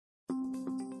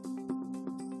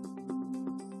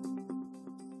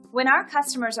When our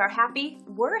customers are happy,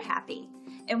 we're happy.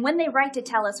 And when they write to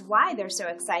tell us why they're so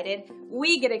excited,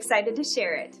 we get excited to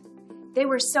share it. They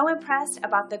were so impressed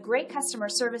about the great customer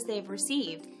service they've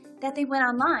received that they went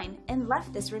online and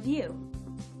left this review.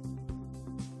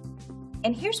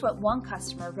 And here's what one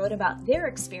customer wrote about their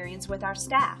experience with our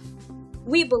staff.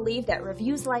 We believe that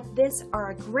reviews like this are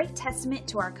a great testament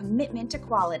to our commitment to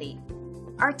quality.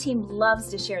 Our team loves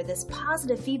to share this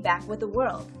positive feedback with the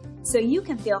world, so you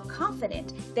can feel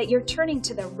confident that you're turning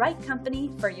to the right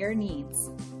company for your needs.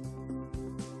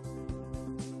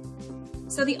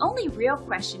 So the only real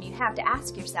question you have to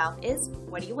ask yourself is,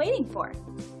 what are you waiting for?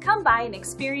 Come by and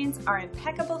experience our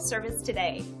impeccable service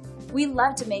today. We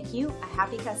love to make you a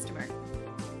happy customer.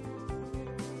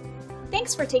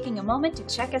 Thanks for taking a moment to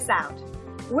check us out.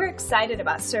 We're excited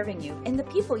about serving you and the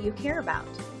people you care about.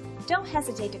 Don't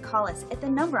hesitate to call us at the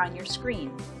number on your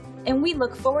screen, and we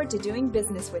look forward to doing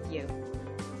business with you.